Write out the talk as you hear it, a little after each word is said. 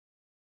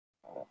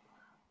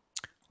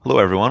Hello,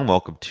 everyone.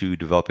 Welcome to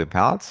Developing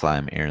Palates.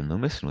 I'm Aaron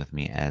Loomis, and with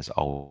me, as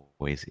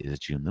always, is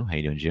Jiunn Liu. How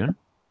you doing, Jiunn?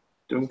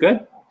 Doing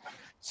good.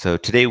 So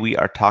today we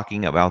are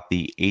talking about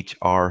the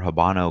HR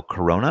Habano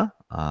Corona.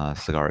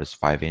 Cigar is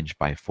 5-inch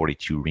by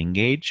 42 ring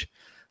gauge.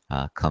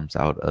 Comes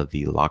out of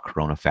the La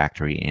Corona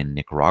factory in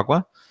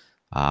Nicaragua.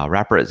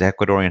 Wrapper is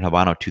Ecuadorian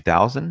Habano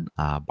 2000.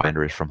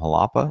 Binder is from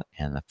Jalapa,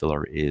 and the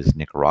filler is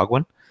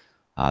Nicaraguan.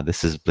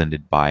 This is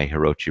blended by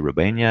Hirochi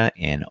Rabena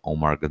and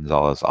Omar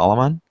Gonzalez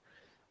Alaman.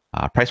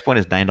 Price point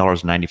is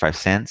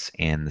 $9.95,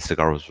 and the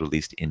cigar was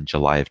released in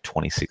July of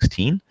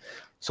 2016.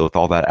 So with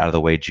all that out of the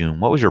way, June,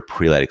 what was your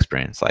pre-light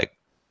experience like?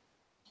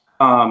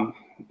 Um,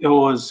 it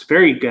was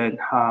very good.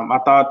 I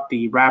thought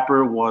the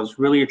wrapper was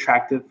really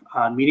attractive.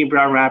 Medium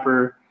brown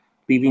wrapper,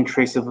 leaving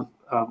trace of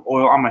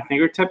oil on my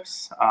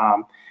fingertips.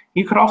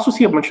 You could also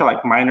see a bunch of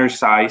like minor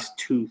sized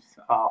tooth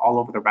all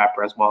over the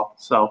wrapper as well.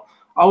 So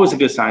always a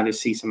good sign to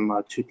see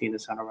some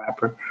toothiness on a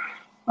wrapper.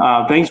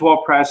 Things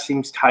well pressed,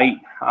 seems tight.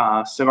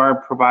 Cigar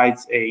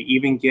provides a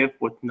even give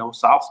with no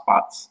soft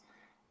spots.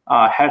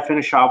 Head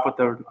finish off with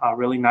a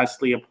really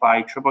nicely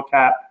applied triple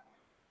cap.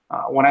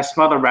 When I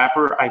smelled the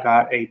wrapper, I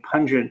got a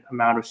pungent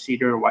amount of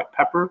cedar white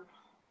pepper,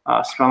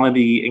 smelling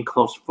the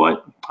enclosed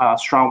foot,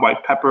 strong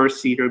white pepper,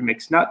 cedar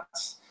mixed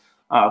nuts,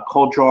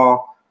 cold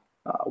draw,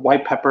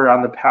 white pepper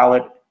on the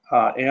palate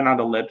and on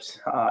the lips,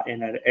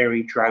 and an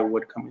airy dry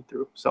wood coming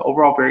through. So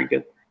overall, very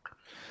good.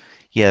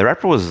 Yeah, the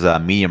wrapper was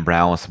medium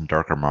brown with some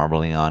darker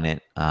marbling on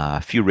it. A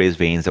few raised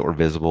veins that were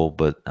visible,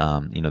 but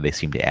they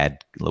seemed to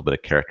add a little bit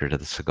of character to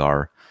the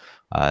cigar.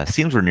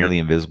 Seams were nearly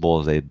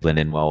invisible as they blend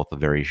in well with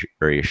the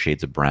various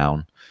shades of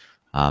brown.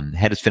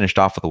 Head is finished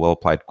off with a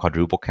well-applied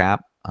quadruple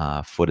cap.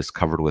 Foot is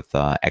covered with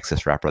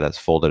excess wrapper that's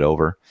folded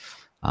over.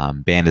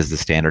 Band is the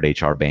standard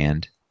HR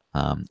band.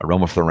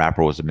 Aroma for the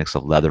wrapper was a mix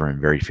of leather and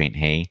very faint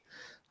hay.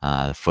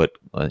 The foot,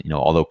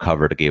 although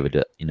covered, gave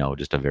it,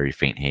 just a very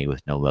faint hay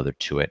with no leather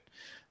to it.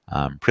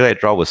 Pre-light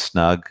draw was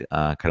snug,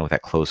 kind of with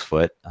that closed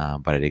foot,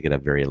 but I did get a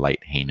very light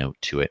hay note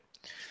to it.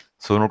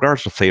 So in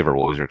regards to flavor,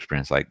 what was your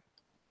experience like?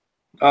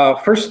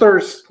 First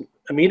thirst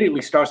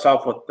immediately starts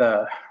off with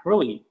the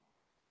really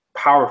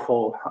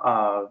powerful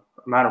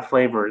amount of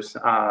flavors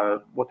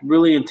with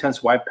really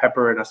intense white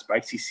pepper and a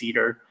spicy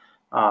cedar.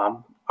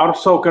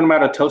 Also, a good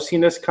amount of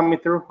toastiness coming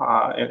through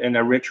and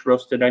a rich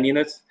roasted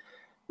onioness.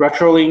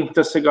 Retroling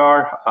the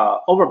cigar,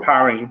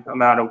 overpowering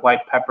amount of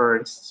white pepper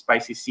and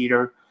spicy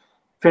cedar.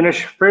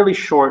 Finish fairly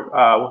short,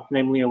 with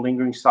namely a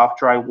lingering soft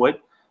dry wood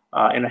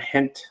and a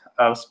hint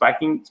of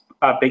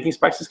baking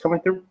spices coming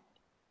through.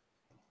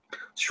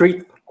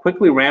 Street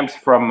quickly ramps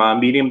from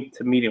medium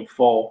to medium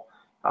full,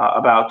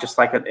 about just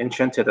like an inch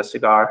into the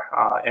cigar,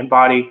 and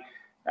body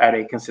at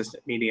a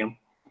consistent medium.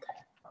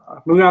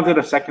 Moving on to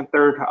the second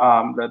third,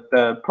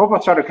 the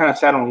profile started kind of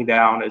settling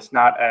down. It's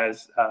not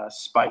as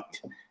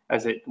spiked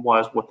as it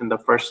was within the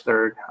first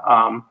third.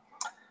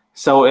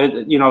 So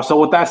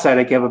with that said,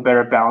 it gave a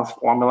better balanced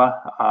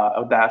formula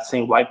of that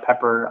same white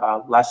pepper,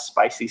 less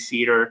spicy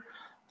cedar,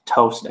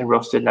 toast, and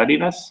roasted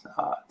nuttiness.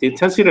 The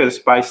intensity of the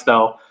spice,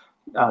 though,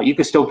 you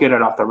can still get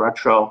it off the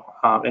retro,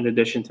 in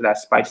addition to that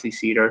spicy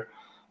cedar.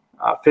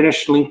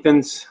 Finish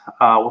lengthens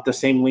with the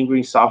same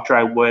lingering soft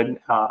dry wood.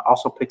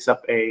 Also picks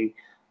up a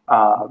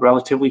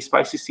relatively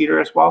spicy cedar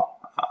as well.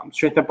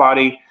 Strength of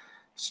body,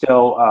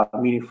 still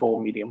meaningful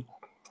medium.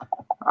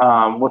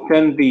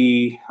 Within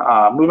the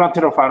move on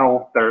to the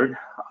final third,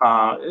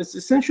 it's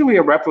essentially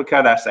a replica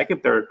of that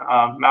second third.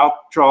 Mouth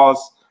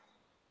draws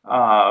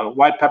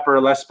white pepper,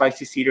 less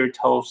spicy cedar,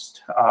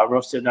 toast,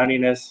 roasted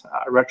nuttiness.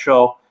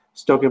 Retro,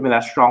 still giving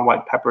that strong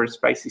white pepper,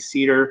 spicy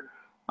cedar.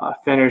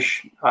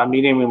 Finish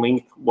medium in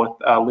length with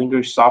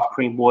lingering soft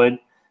cream wood,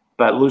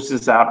 but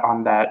loses out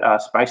on that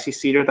spicy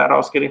cedar that I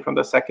was getting from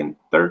the second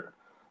third.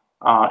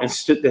 And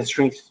the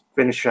strength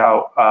finish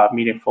out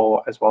medium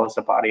full as well as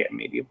the body at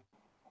medium.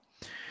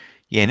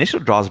 Yeah, initial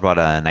draws brought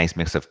a nice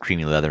mix of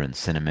creamy leather and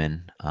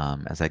cinnamon.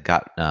 As I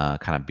got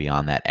kind of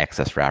beyond that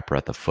excess wrapper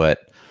at the foot,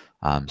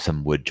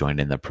 some wood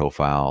joined in the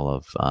profile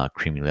of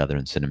creamy leather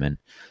and cinnamon.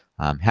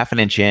 Half an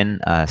inch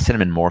in,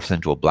 cinnamon morphs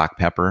into a black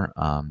pepper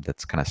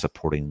that's kind of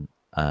supporting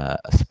a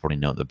supporting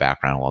note in the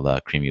background while the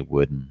creamy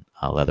wood and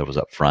leather was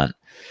up front.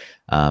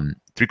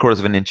 3/4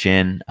 of an inch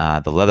in,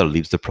 the leather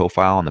leaves the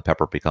profile and the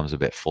pepper becomes a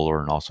bit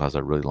fuller and also has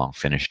a really long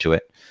finish to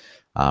it.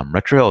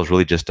 Retrohale is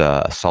really just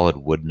a solid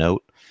wood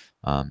note.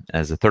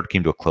 As the third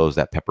came to a close,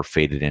 that pepper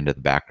faded into the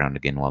background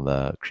again while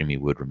the creamy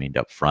wood remained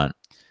up front,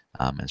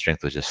 and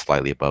strength was just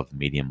slightly above the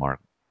medium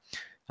mark.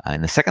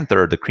 In the second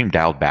third, the cream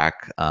dialed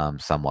back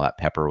some while that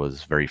pepper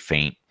was very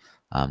faint.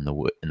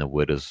 The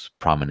wood is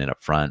prominent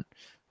up front.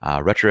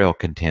 Retrohale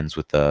contends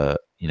with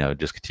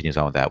just continues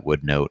on with that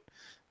wood note.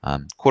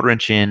 1/4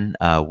 inch in,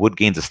 wood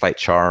gains a slight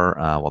char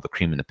while the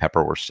cream and the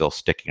pepper were still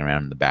sticking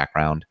around in the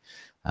background.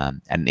 At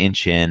an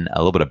inch in, a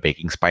little bit of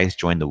baking spice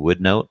joined the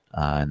wood note,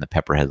 and the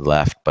pepper had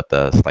left, but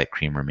the slight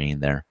cream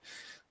remained there.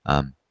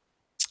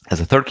 As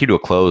the third came to a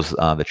close,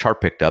 the char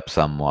picked up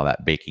some while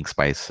that baking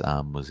spice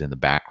was in the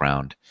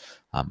background,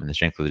 and the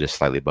strength was just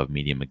slightly above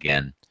medium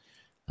again.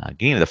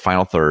 Getting to the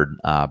final third,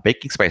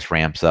 baking spice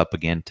ramps up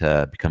again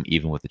to become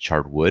even with the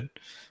charred wood.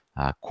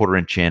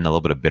 Quarter-inch in, a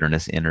little bit of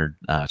bitterness entered,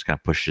 just kind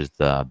of pushes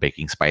the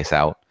baking spice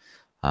out.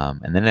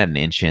 And then at an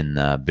inch in,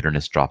 the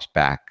bitterness drops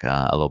back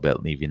a little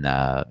bit, leaving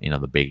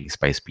the baking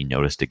spice be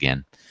noticed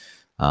again.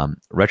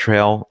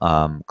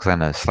 Retrohale,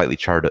 kind of slightly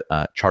charred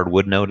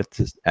wood note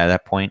at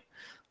that point.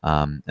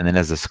 And then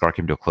as the cigar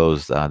came to a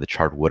close, the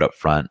charred wood up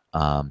front,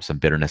 some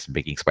bitterness and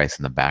baking spice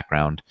in the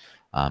background,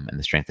 and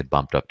the strength had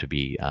bumped up to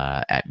be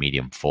at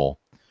medium full.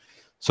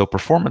 So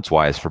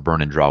performance-wise for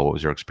burn and draw, what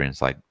was your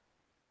experience like?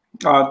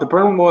 The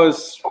burn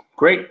was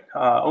great.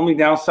 Only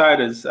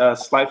downside is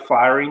slight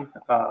flaring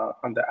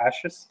on the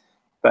ashes.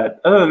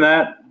 But other than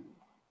that,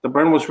 the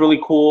burn was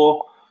really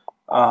cool.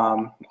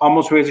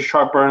 Almost razor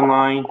sharp burn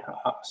line.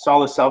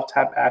 Solid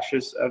self-tap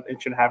ashes of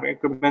 1.5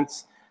 inch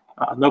increments.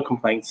 No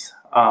complaints.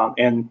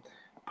 And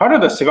part of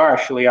the cigar,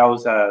 actually, I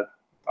was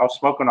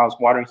smoking. I was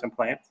watering some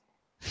plants,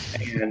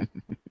 and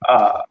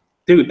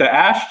dude, the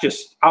ash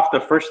just off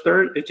the first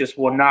third, it just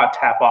will not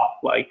tap off.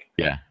 Like,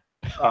 Yeah.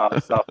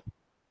 so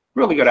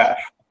really good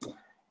ash.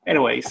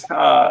 Anyways,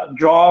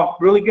 draw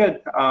really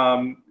good.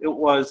 It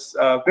was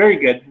very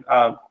good.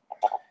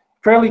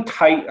 Fairly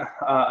tight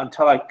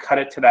until I cut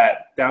it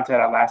down to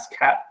that last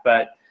cap,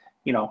 but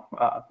no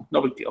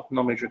big deal.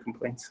 No major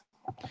complaints.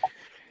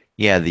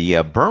 Yeah,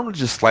 the burn was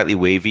just slightly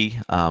wavy,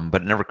 but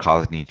it never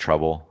caused any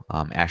trouble.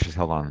 Ashes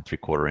held on in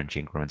 3/4 inch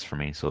increments for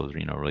me, so it was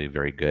really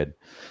very good.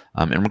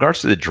 In regards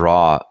to the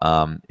draw,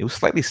 it was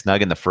slightly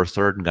snug in the first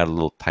third and got a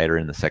little tighter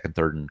in the second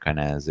third, and kind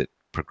of as it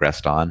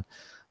progressed on.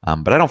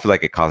 But I don't feel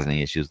like it caused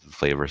any issues with the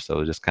flavor, so it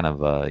was just kind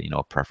of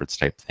a preference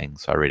type thing.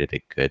 So I rated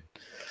it good.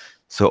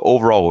 So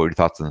overall, what were your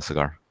thoughts on the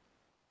cigar?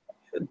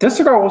 This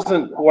cigar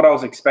wasn't what I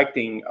was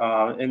expecting,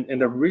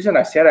 and the reason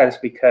I say that is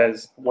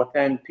because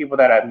within people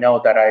that I know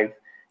that I've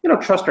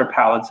trust their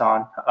palates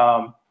on,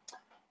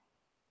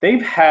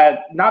 they've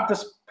had not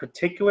this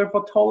particular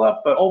Vitola,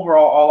 but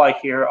overall, all I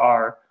hear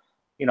are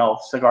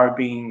cigar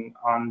being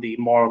on the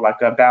more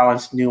like a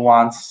balanced,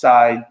 nuanced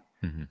side.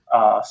 Hmm.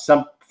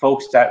 Some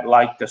folks that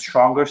like the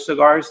stronger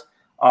cigars,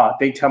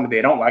 they tell me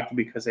they don't like it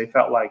because they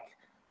felt like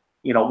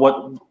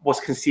what was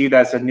conceived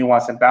as a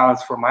nuance and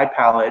balance for my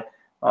palate,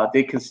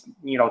 they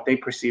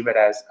perceive it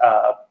as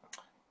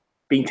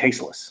being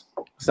tasteless.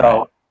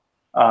 So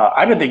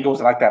I didn't think it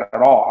was like that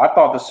at all. I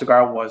thought the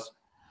cigar was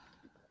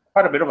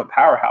quite a bit of a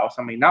powerhouse.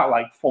 I mean, not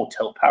like full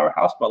tilt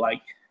powerhouse, but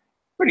like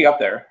pretty up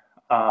there.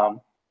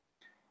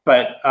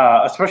 But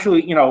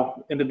especially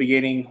in the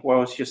beginning where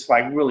it was just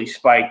like really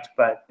spiked,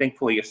 but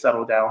thankfully it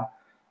settled down.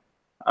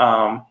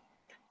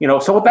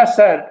 So with that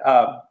said,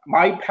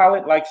 my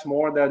palate likes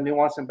more the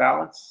nuance and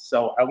balance.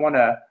 So I want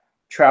to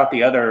try out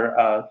the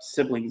other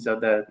siblings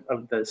of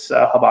this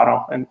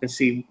Habano and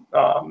see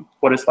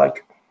what it's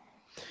like.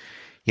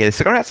 Yeah, the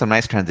cigar had some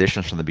nice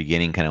transitions from the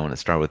beginning, kind of when it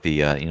started with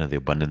the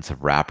abundance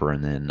of wrapper,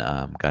 and then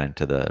got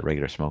into the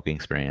regular smoking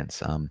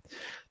experience.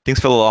 Things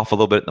fell off a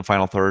little bit in the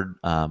final third,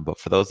 but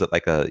for those that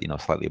like a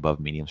slightly above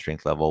medium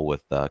strength level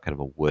with kind of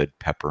a wood,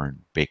 pepper, and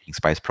baking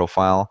spice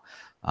profile,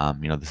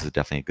 this is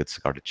definitely a good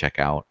cigar to check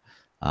out.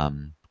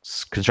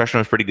 Construction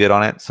was pretty good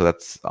on it, so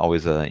that's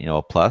always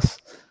a plus.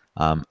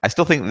 I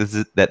still think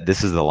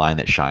this is the line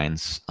that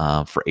shines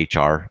for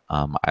HR.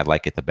 I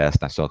like it the best.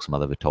 And I still like some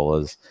other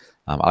Vitolas.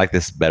 I like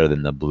this better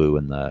than the blue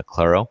and the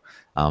Claro.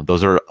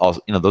 Those are also,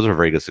 those are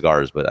very good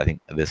cigars, but I think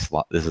this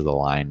is the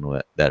line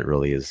that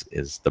really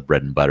is the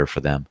bread and butter for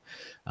them.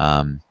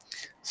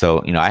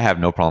 So I have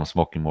no problem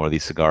smoking more of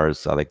these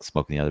cigars. I like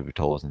smoking the other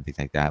Vitolas and things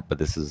like that, but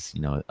this is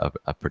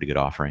a pretty good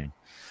offering.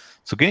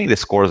 So getting the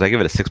scores, I give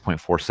it a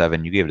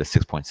 6.47. You gave it a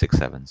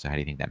 6.67. So how do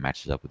you think that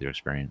matches up with your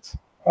experience?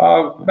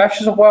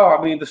 Matches up well.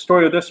 I mean, the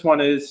story of this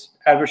one is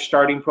average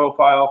starting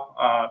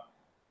profile,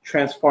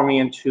 transforming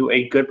into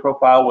a good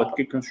profile with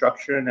good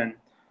construction, and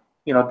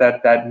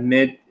that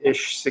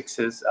mid-ish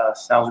sixes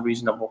sounds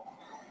reasonable.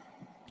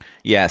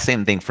 Yeah,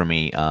 same thing for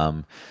me.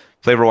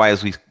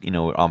 Flavor-wise, we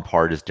on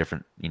par, just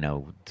different.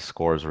 The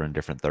scores were in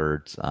different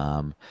thirds.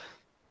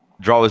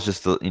 Draw was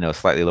just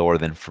slightly lower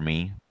than for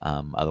me.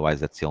 Otherwise,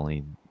 that's the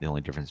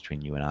only difference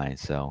between you and I.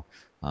 So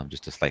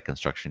just a slight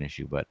construction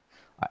issue, but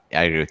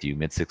I agree with you.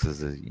 Mid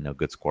sixes is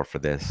good score for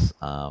this.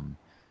 I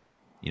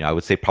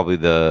would say probably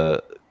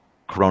the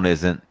Corona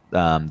isn't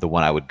the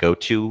one I would go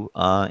to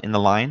in the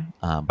line,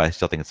 but I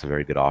still think it's a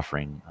very good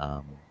offering.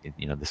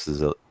 This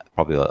is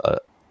probably a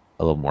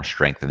little more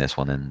strength in this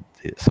one than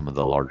some of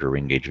the larger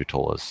ring gauge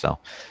Vitolas. So,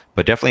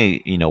 but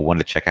definitely, one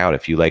to check out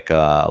if you like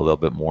a little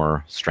bit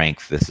more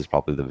strength. This is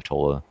probably the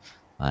Vitola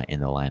in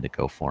the line to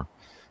go for.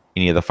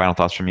 Any other final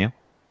thoughts from you?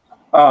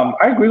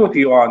 I agree with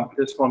you on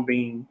this one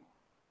being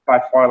by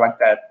far like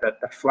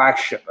the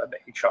flagship of the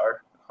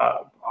HR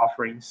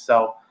offerings.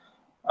 So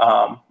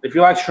if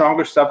you like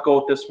stronger stuff, go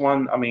with this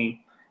one. I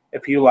mean,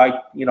 if you like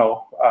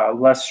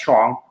less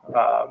strong,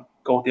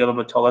 go with the other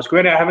Vitolas.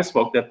 Granted, I haven't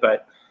smoked it,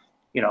 but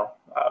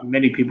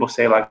many people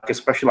say like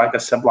especially like a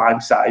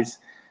sublime size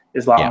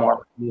is a lot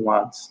more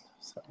nuanced.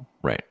 So.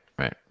 Right.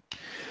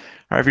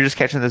 All right, if you're just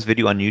catching this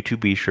video on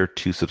YouTube, be sure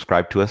to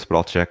subscribe to us, but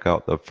I'll check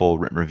out the full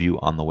written review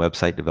on the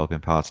website,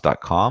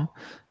 developingpalates.com.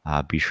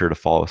 Be sure to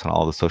follow us on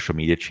all the social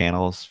media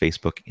channels,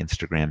 Facebook,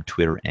 Instagram,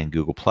 Twitter, and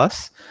Google+.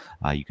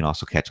 You can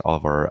also catch all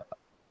of our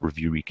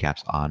review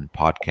recaps on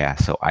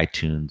podcasts, so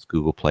iTunes,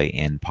 Google Play,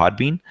 and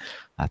Podbean.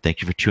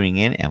 Thank you for tuning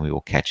in, and we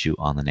will catch you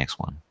on the next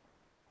one.